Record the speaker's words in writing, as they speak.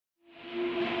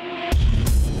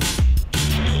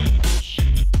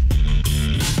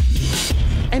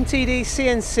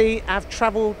MTDCNC have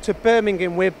travelled to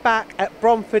Birmingham. We're back at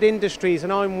Bromford Industries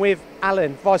and I'm with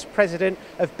Alan, Vice President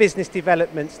of Business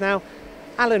Developments. Now,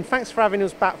 Alan, thanks for having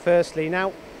us back firstly.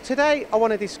 Now, today I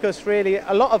want to discuss really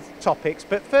a lot of topics,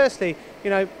 but firstly,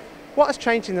 what has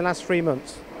changed in the last 3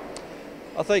 months?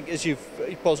 I think, as you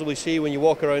possibly see when you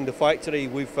walk around the factory,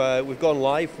 we've gone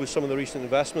live with some of the recent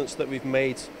investments that we've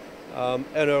made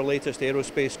in our latest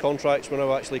aerospace contracts. We're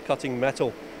now actually cutting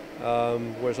metal,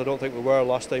 whereas I don't think we were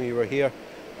last time you were here.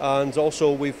 And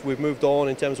also we've moved on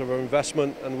in terms of our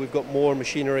investment, and we've got more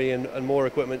machinery and more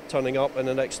equipment turning up in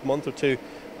the next month or two,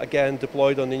 again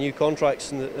deployed on the new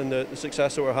contracts and the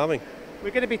success that we're having.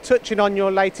 We're going to be touching on your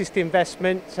latest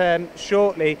investment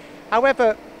shortly.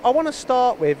 However, I want to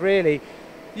start with really,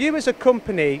 you as a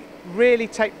company really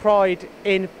take pride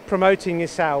in promoting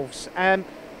yourselves,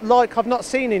 like I've not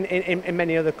seen in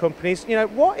many other companies.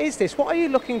 What is this? What are you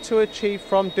looking to achieve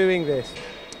from doing this?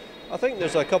 I think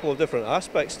there's a couple of different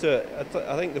aspects to it.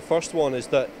 I think the first one is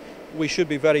that we should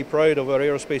be very proud of our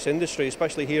aerospace industry,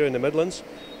 especially here in the Midlands.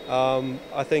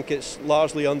 I think it's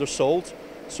largely undersold,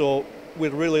 so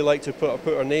we'd really like to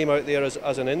put our name out there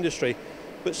as an industry.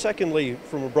 But secondly,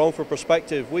 from a Bromford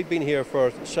perspective, we've been here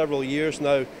for several years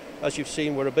now. As you've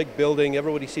seen, we're a big building,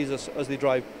 everybody sees us as they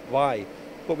drive by,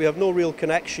 but we have no real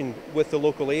connection with the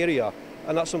local area,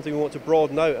 and that's something we want to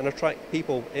broaden out and attract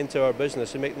people into our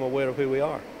business and make them aware of who we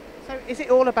are. So is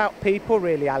it all about people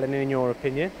really, Alan, in your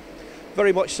opinion?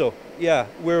 Very much so, yeah.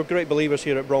 We're great believers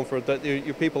here at Bromford that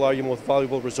your people are your most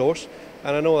valuable resource,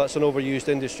 and I know that's an overused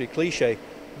industry cliche,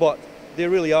 but they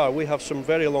really are. We have some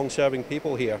very long-serving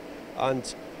people here,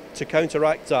 and to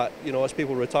counteract that, as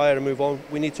people retire and move on,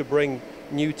 we need to bring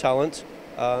new talent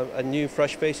and new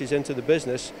fresh faces into the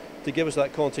business to give us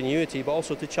that continuity, but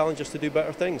also to challenge us to do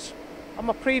better things. On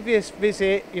my previous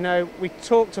visit, we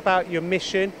talked about your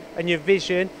mission and your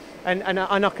vision, and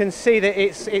I can see that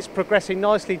it's progressing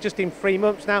nicely just in 3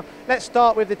 months. Now, let's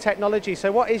start with the technology.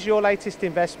 So what is your latest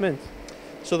investment?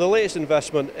 So the latest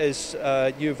investment is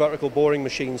new vertical boring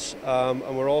machines, and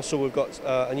we've got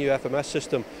a new FMS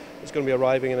system that's going to be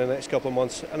arriving in the next couple of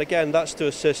months. And again, that's to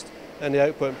assist in the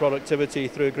output and productivity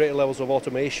through greater levels of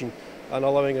automation and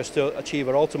allowing us to achieve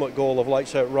our ultimate goal of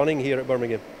lights out running here at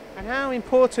Birmingham. And how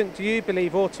important do you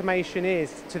believe automation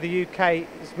is to the UK's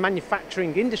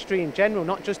manufacturing industry in general,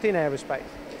 not just in aerospace?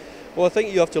 Well, I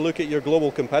think you have to look at your global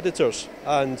competitors,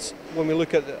 and when we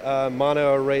look at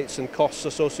man-hour rates and costs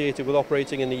associated with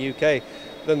operating in the UK,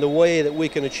 then the way that we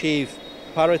can achieve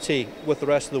parity with the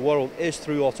rest of the world is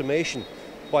through automation,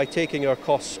 by taking our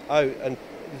costs out and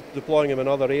deploying them in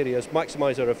other areas,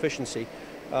 maximise our efficiency,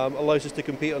 allows us to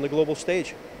compete on the global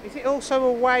stage. Is it also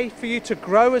a way for you to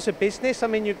grow as a business? I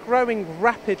mean, you're growing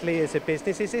rapidly as a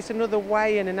business. Is this another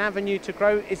way and an avenue to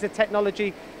grow? Is the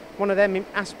technology one of them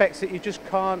aspects that you just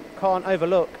can't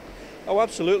overlook? Oh,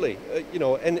 absolutely.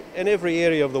 In every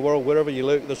area of the world, wherever you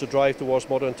look, there's a drive towards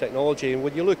modern technology. And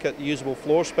when you look at the usable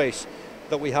floor space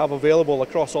that we have available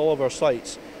across all of our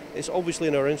sites, it's obviously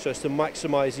in our interest to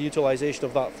maximise the utilisation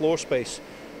of that floor space.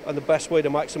 And the best way to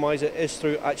maximise it is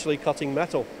through actually cutting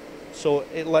metal. So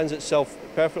it lends itself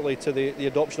perfectly to the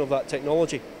adoption of that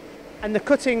technology. And the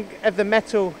cutting of the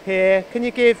metal here, can you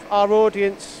give our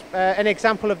audience an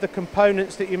example of the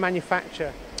components that you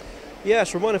manufacture?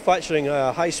 Yes, we're manufacturing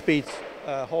high-speed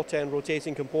hot end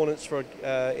rotating components for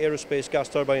aerospace gas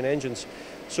turbine engines.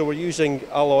 So we're using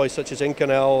alloys such as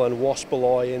Inconel and wasp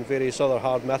alloy and various other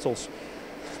hard metals.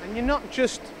 And you're not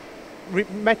just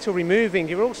metal removing,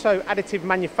 you're also additive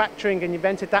manufacturing, and you've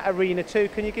entered that arena too.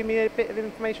 Can you give me a bit of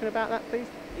information about that, please?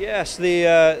 Yes, the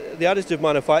additive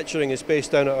manufacturing is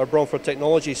based down at our Bromford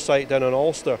Technologies site down in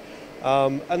Ulster,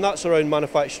 and that's around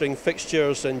manufacturing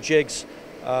fixtures and jigs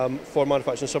for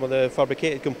manufacturing some of the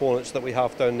fabricated components that we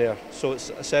have down there. So it's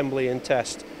assembly and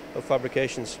test of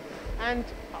fabrications. And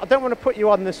I don't want to put you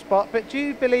on the spot, but do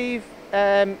you believe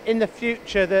in the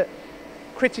future that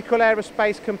critical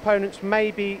aerospace components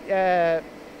may be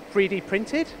 3D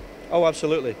printed? Oh,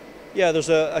 absolutely. Yeah, there's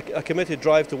a committed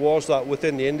drive towards that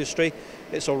within the industry.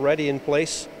 It's already in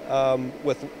place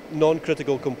with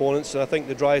non-critical components, and I think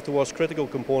the drive towards critical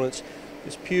components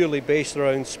is purely based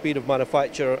around speed of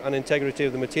manufacture and integrity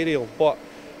of the material. But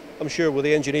I'm sure with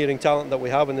the engineering talent that we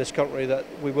have in this country that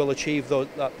we will achieve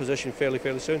that position fairly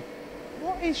soon.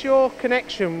 What is your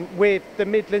connection with the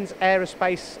Midlands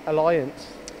Aerospace Alliance?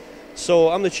 So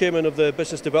I'm the chairman of the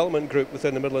business development group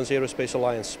within the Midlands Aerospace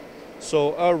Alliance.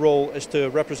 So our role is to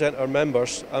represent our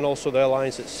members and also the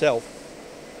alliance itself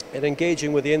in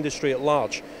engaging with the industry at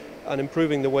large and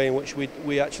improving the way in which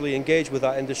we actually engage with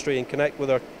that industry and connect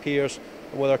with our peers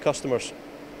and with our customers.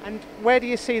 And where do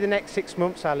you see the next 6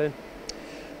 months, Alan?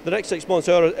 The next 6 months,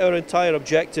 our entire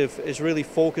objective is really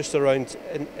focused around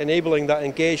enabling that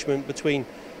engagement between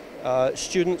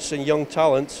students and young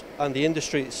talent and the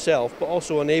industry itself, but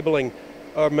also enabling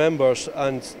our members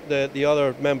and the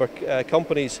other member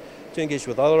companies to engage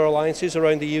with other alliances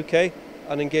around the UK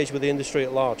and engage with the industry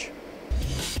at large.